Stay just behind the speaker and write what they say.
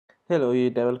Hello, you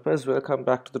developers. Welcome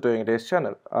back to the Doing Days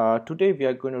channel. Today we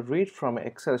are going to read from an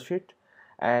Excel sheet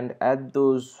and add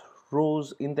those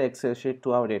rows in the Excel sheet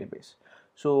to our database.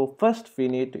 So first we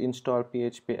need to install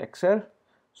PHP Excel.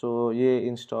 So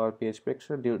install PHP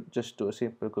Excel. Just do a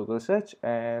simple Google search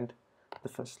and the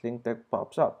first link that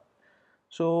pops up.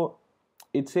 So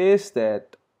it says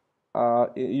that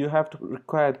you have to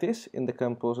require this in the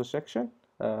composer section,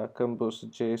 composer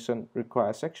JSON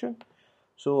require section.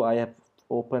 So I have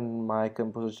opened my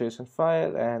composer JSON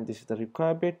file and this is the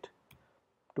require bit.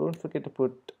 Don't forget to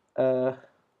put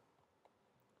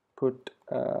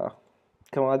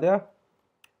comma there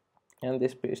and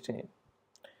this pasting in.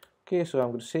 Okay, so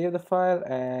I'm going to save the file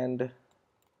and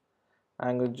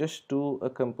I'm going to just do a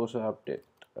composer update.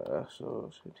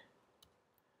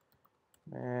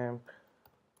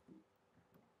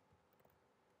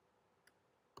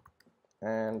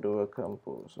 And do a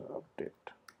composer update.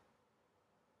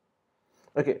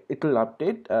 Okay, it will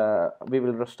update. We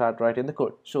will start writing the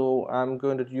code. So I'm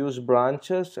going to use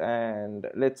branches, and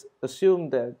let's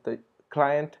assume that the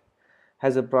client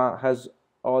has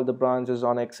all the branches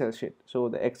on Excel sheet. So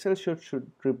the Excel sheet should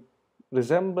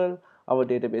resemble our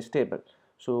database table.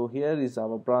 So here is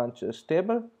our branches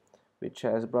table, which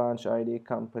has branch ID,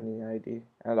 company ID,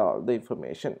 and all the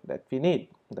information that we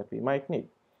might need.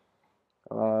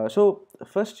 So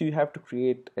first you have to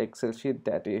create an Excel sheet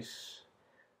that is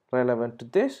relevant to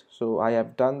this. So I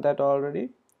have done that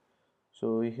already.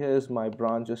 So here's my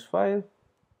branches file,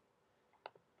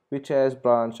 which has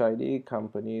branch ID,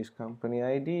 company's company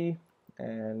ID,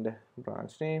 and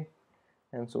branch name,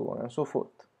 and so on and so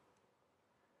forth.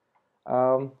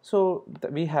 So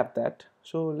we have that.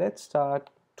 So let's start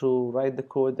to write the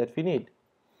code that we need.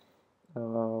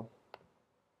 Let's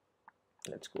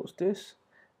close this,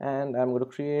 and I'm going to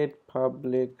create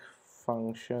public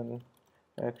function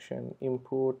action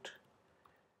import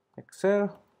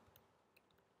Excel,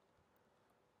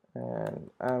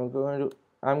 and I'm going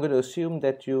to assume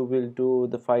that you will do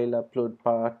the file upload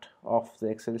part of the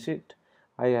Excel sheet.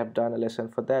 I have done a lesson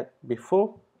for that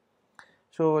before.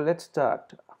 So let's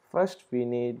start. First we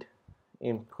need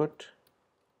input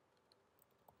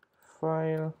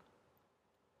file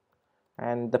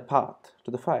and the path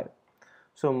to the file.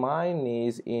 So mine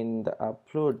is in the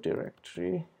upload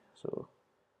directory. So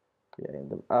we are in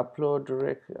the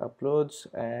uploads,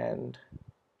 and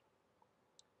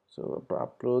so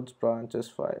uploads branches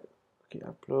file. Okay,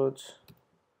 uploads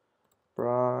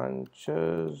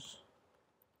branches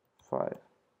file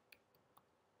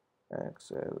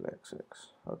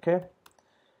xlxx. Okay,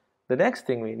 the next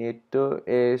thing we need to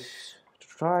is to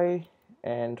try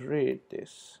and read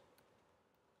this.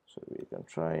 So we can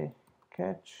try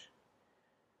catch.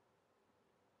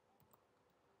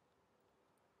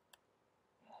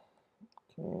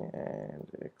 Okay, and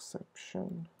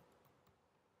exception.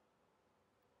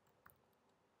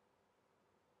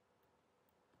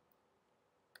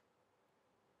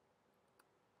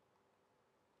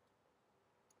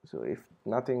 So if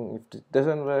it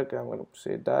doesn't work, I'm going to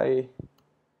say die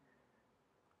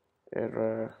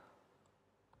error,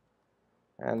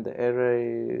 and the error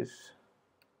is,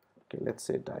 okay, let's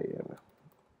say die error.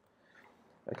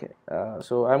 Okay,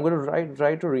 so I'm going to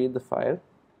try to read the file.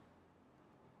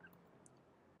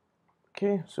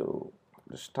 Okay, so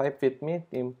just type with me,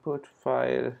 input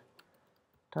file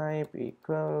type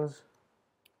equals,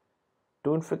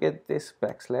 don't forget this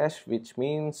backslash, which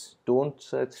means don't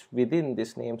search within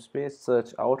this namespace,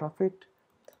 search out of it.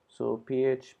 So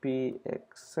PHP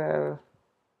Excel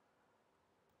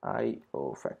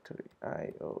IO factory,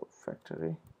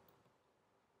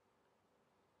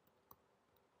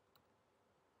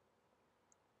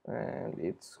 and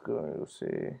it's going to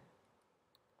say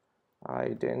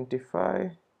identify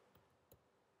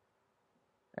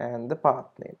and the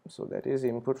path name, so that is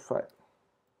input file.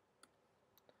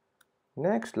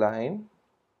 Next line,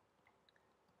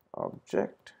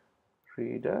 object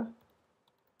reader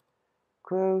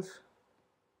equals,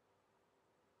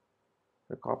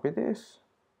 we copy this,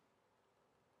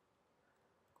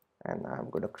 and I'm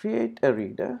going to create a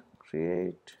reader,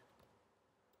 create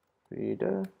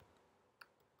reader,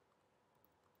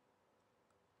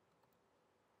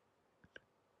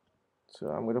 so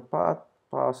I'm going to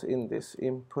pass in this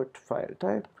input file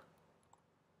type,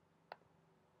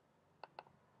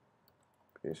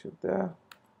 paste it there.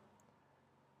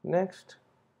 Next,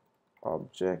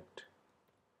 object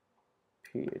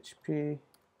PHP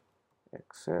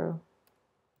Excel,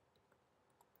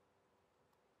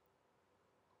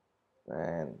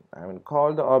 and I will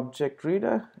call the object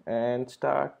reader and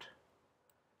start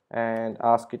and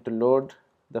ask it to load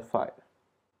the file.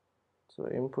 So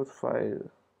input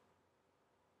file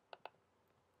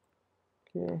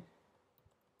Okay.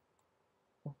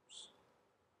 Oops.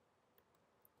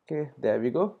 Okay, there we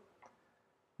go.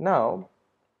 Now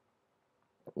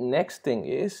next thing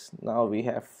is, now we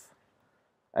have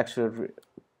actually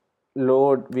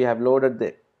we have loaded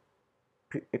the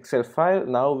Excel file.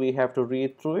 Now we have to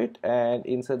read through it and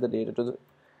insert the data to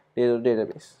the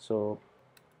database. So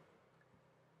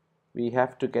we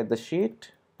have to get the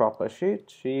sheet, proper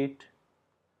sheet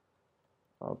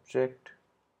object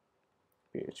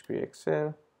PHP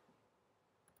Excel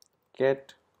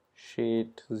get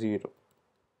sheet 0.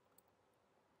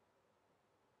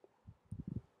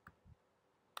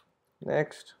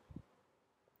 Next,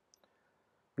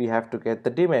 we have to get the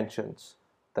dimensions,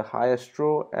 the highest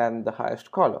row and the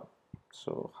highest column.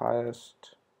 So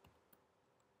highest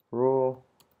row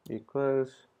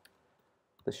equals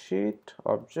the sheet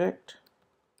object,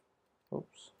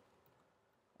 oops,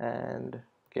 and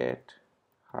get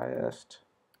highest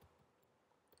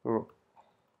row.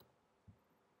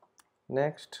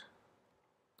 Next,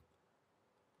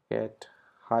 get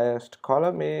highest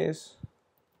column is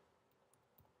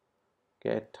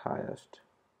get highest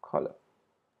column.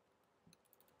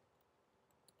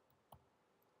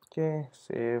 Okay,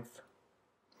 save.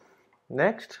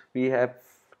 Next, we have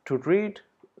to read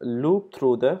loop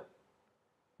through the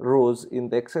rows in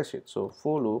the Excel sheet. So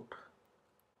for loop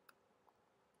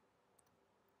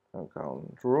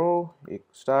count row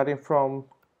starting from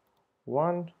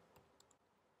 1,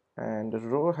 and the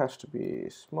row has to be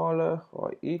smaller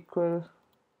or equal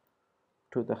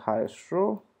to the highest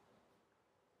row,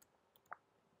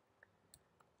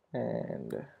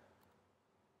 and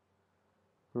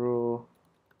row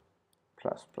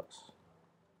plus plus.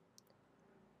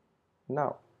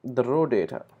 Now the row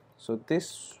data, so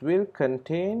this will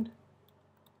contain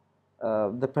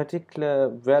the particular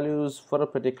values for a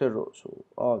particular row, so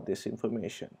all this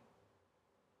information.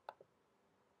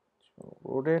 So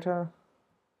row data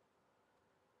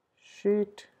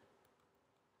sheet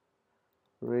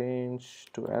range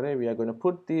to array, we are going to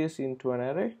put this into an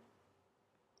array.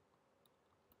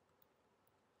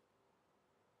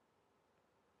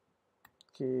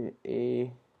 Okay,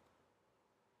 a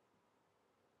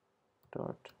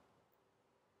dot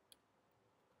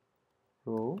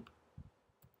row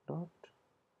dot,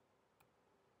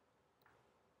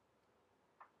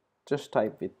 just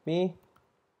type with me,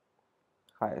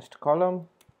 highest column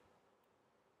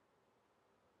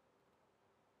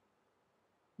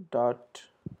dot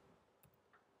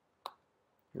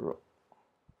row,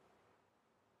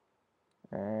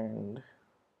 and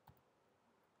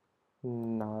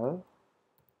null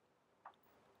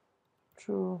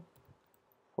true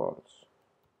false.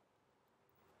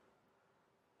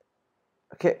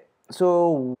 Okay,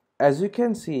 so as you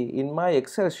can see in my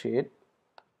Excel sheet,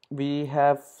 we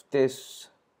have this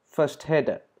first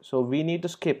header, so we need to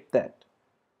skip that.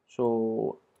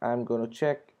 So I'm going to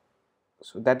check,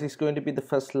 so that is going to be the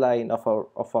first line of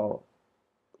our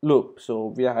loop,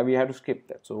 so we have to skip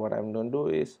that. So what I'm going to do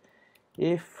is,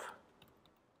 if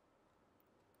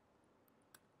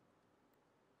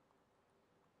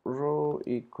row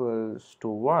equals to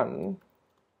 1,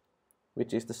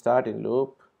 which is the starting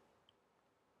loop,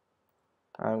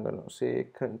 I'm going to say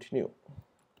continue.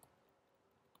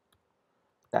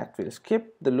 That will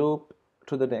skip the loop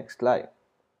to the next line.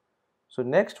 So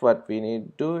next what we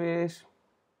need to do is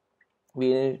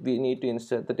we need to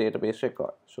insert the database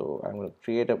record. So I'm going to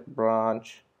create a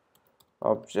branch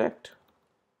object,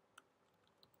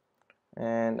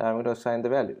 and I'm going to assign the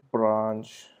value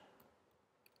branch.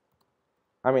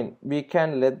 I mean, we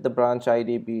can let the branch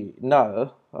ID be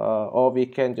null, or we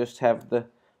can just have the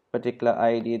particular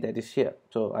ID that is here.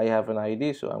 So I have an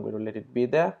ID, so I'm going to let it be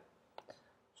there.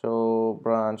 So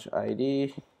branch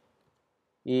ID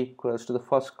equals to the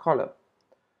first column,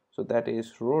 so that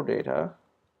is row data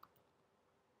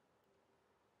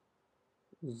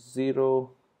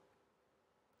 0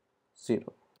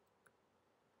 0.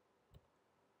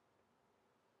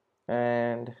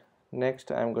 And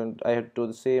next I have to do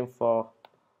the same for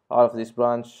all of these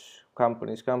branch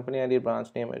companies, company ID, branch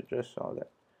name, address, all that.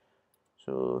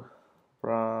 So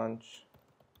branch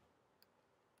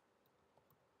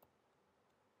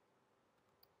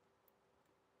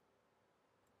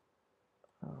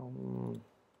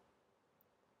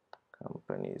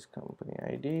companies, company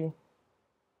ID,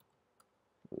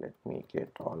 let me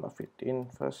get all of it in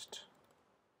first,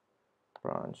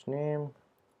 branch name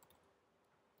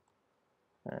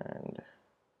and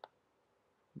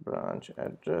branch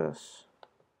address,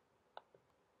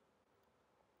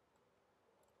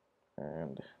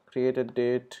 and created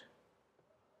date,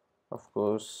 of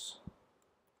course,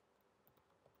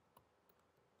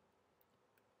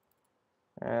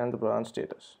 and the branch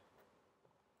status.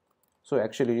 So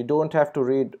actually you don't have to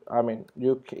read, I mean,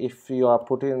 if you are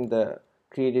putting the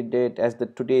created date as the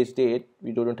today's date,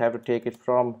 you don't have to take it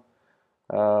from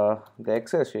the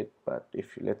Excel sheet. But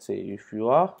if let's say if you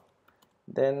are,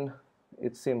 then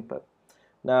it's simple.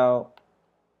 Now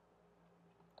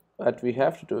what we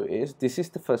have to do is, this is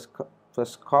the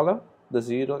first column, the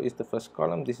 0 is the first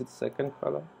column, this is the second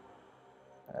column,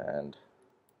 and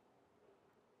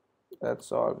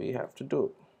that's all we have to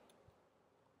do.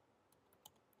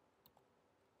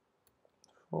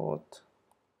 Fourth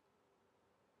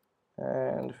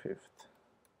and fifth.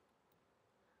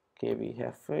 Okay, we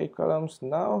have 5 columns.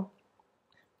 Now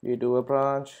we do a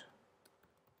branch,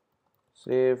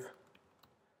 save.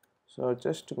 So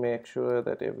just to make sure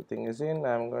that everything is in,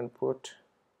 I'm going to put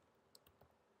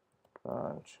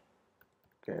branch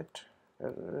get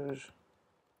error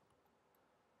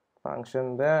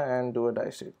function there and do a die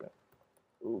statement.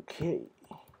 Okay,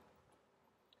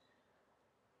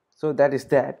 so that is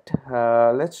that.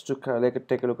 Let's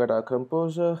take a look at our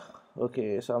composer.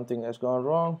 Okay, something has gone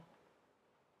wrong.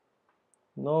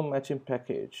 No matching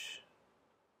package.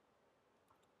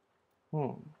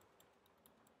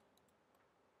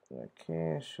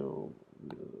 Okay, so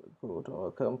we'll go to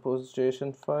our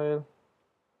compose.json file.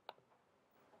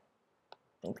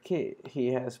 Okay,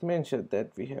 he has mentioned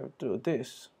that we have to do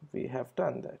this. We have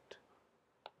done that.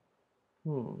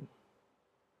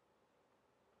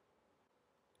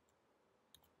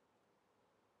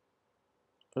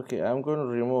 Okay, I'm going to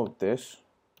remove this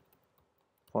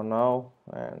for now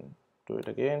and do it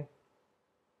again.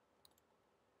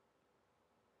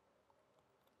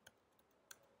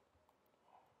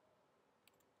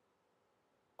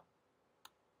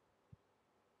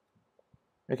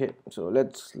 Okay, so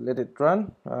let's let it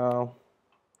run.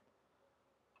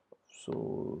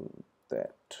 So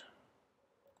that.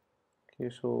 Okay,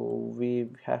 so we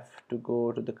have to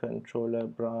go to the controller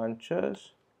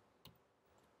branches,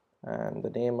 and the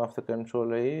name of the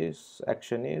controller is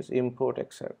action is import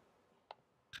Excel.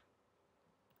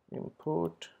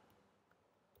 Import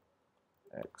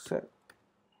Excel.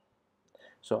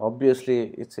 So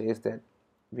obviously it says that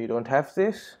we don't have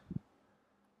this.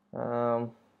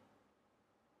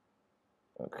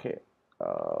 Okay,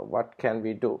 what can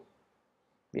we do?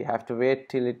 We have to wait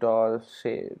till it all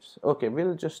saves. Okay,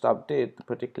 we'll just update the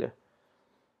particular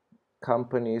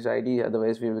company's ID,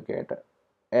 otherwise we will get an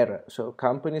error. So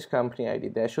company's company ID,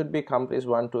 there should be companies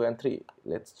 1, 2 and 3.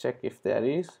 Let's check if there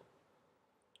is.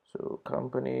 So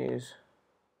companies,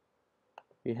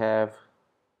 we have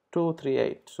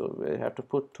 238, so we have to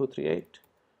put 238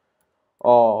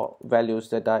 or values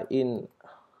that are in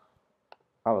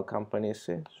our companies.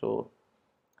 So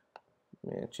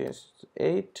we change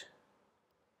 8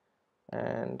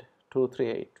 and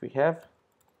 238 we have.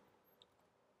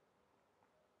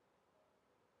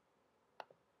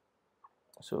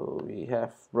 So we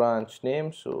have branch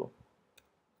name, so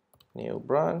new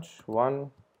branch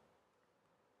 1,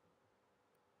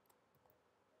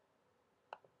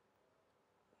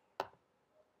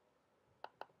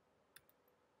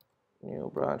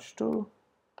 new branch 2,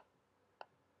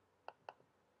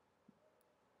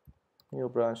 new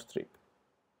branch 3.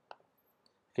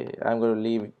 Okay, I'm going to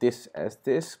leave this as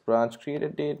this branch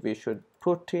created date. We should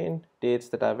put in dates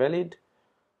that are valid.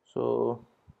 So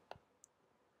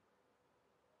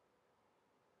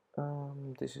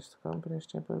this is the company's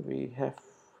table. We have,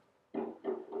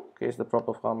 okay, so the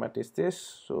proper format is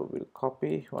this. So we'll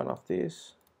copy one of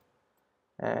these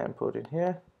and put in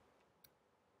here.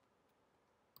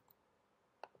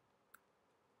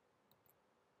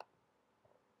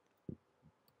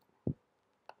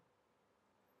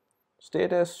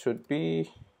 Status should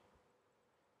be,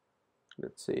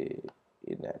 let's say,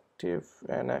 inactive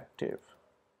and active.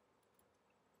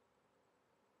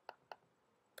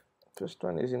 First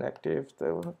one is inactive,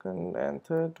 the second and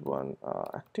third one are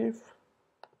active.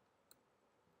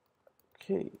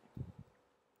 Okay,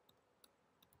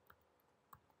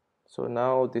 so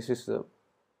now this is the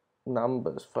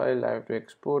numbers file. I have to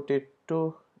export it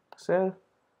to Excel.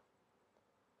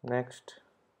 Next,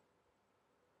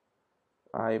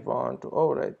 I want to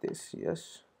overwrite this.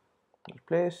 Yes,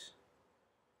 replace.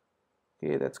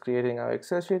 Okay, that's creating our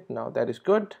Excel sheet. Now that is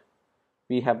good.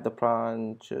 We have the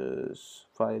branches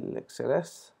file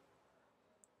XLS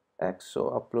X, so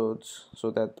uploads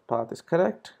so that the path is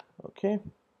correct. Okay,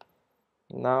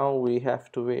 now we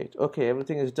have to wait. Okay,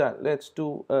 everything is done. Let's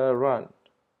do a run.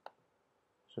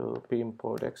 So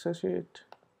import Excel sheet,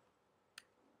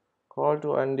 call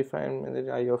to undefined method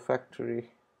IO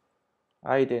factory,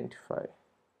 identify.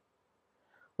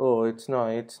 Oh, it's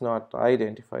not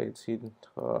identify, it's in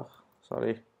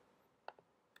sorry.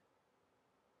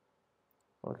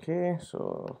 Okay,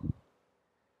 so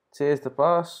says the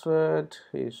password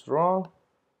is wrong.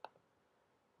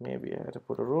 Maybe I had to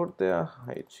put a root there.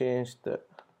 I changed the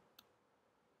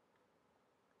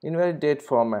invalid date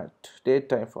format, date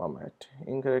time format,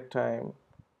 incorrect time.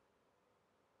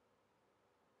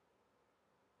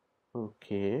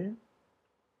 Okay,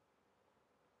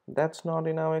 that's not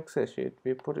in our Excel sheet.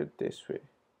 We put it this way.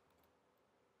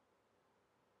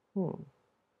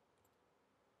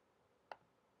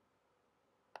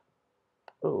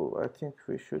 Oh, I think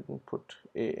we shouldn't put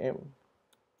AM.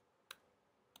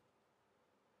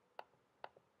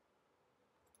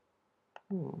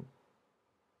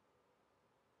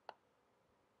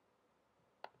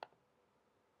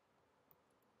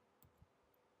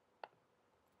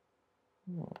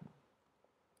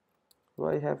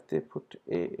 Why have they put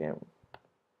AM?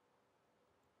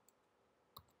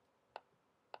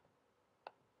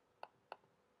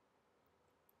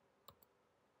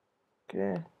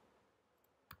 Okay,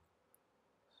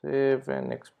 save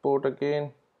and export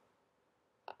again.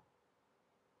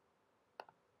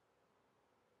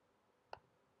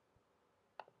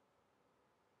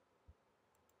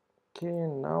 Okay,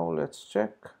 now let's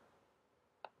check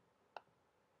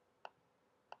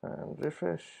and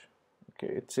refresh.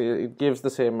 Okay, it gives the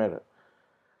same error.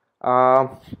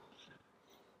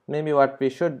 Maybe what we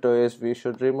should do is we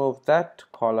should remove that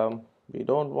column. We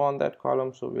don't want that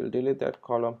column, so we'll delete that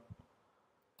column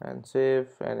and save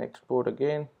and export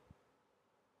again.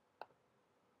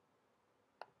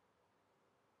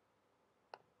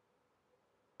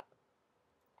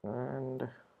 And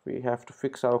we have to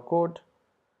fix our code.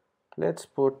 Let's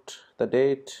put the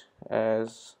date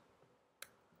as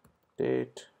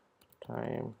date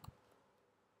time.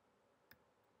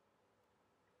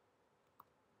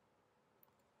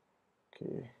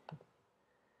 Okay,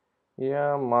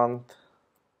 yeah, month,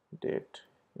 date,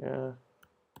 yeah,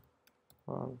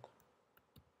 month,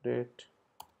 date,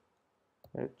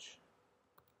 H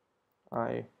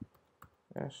I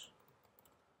S.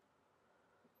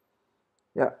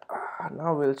 Yeah,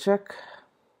 now we'll check.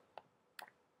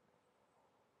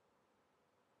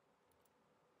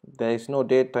 There is no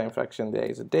date time function, there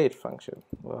is a date function.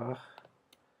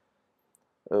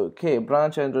 Okay,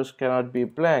 branch address cannot be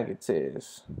blank, it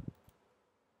says.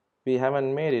 We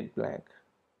haven't made it blank.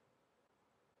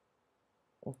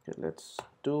 Okay, let's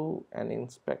do an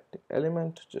inspect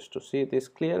element just to see this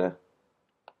clearer.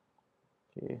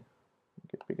 Okay,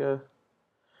 make it bigger.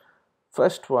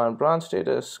 First one, branch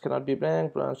status cannot be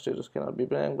blank, branch status cannot be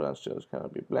blank, branch status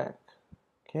cannot be blank.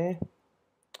 Okay,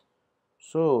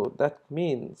 so that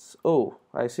means, oh,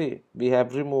 I see, we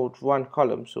have removed one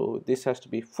column, so this has to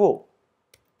be 4.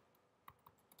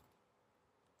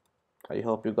 I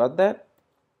hope you got that.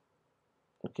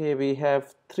 Okay, we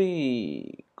have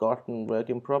 3 gotten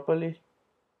working properly,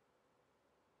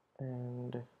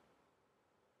 and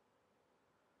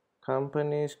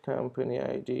companies, company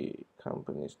ID,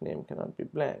 company's name cannot be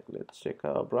blank. Let's check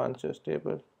our branches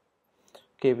table.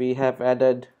 Okay, we have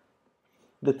added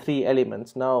the 3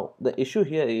 elements. Now the issue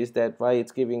here is that why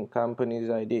it's giving company's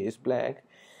ID is blank,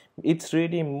 it's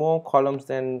reading more columns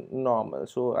than normal,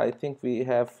 so I think we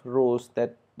have rows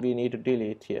that we need to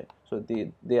delete here. So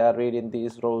they are reading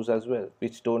these rows as well,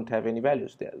 which don't have any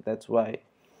values there. That's why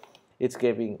it's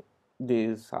giving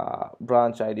these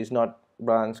branch IDs, not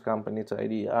branch company's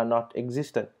ID, are not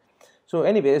existent. So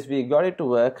anyways, we got it to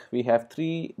work. We have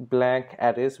 3 blank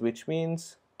arrays, which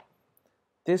means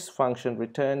this function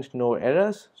returned no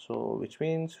errors, so which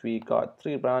means we got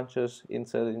 3 branches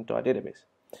inserted into our database.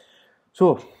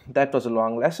 So that was a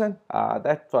long lesson.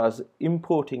 That was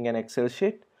importing an Excel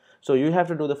sheet. So you have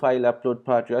to do the file upload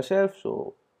part yourself.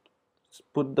 So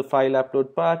put the file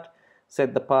upload part,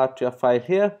 set the path to your file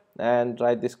here, and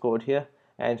write this code here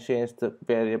and change the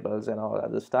variables and all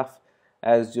other stuff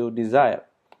as you desire.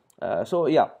 So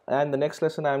yeah, and the next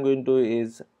lesson I'm going to do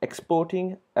is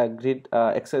exporting a grid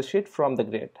Excel sheet from the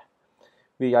grid.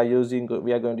 We are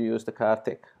going to use the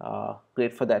Karthik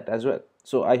grid for that as well.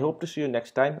 So I hope to see you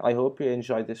next time. I hope you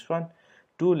enjoyed this one.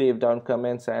 Do leave down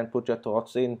comments and put your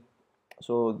thoughts in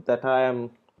so that I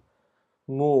am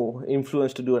more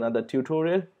influenced to do another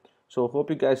tutorial. So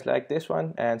hope you guys like this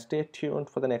one, and stay tuned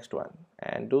for the next one,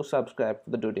 and do subscribe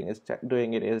for the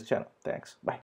Doing It Is channel. Thanks. Bye.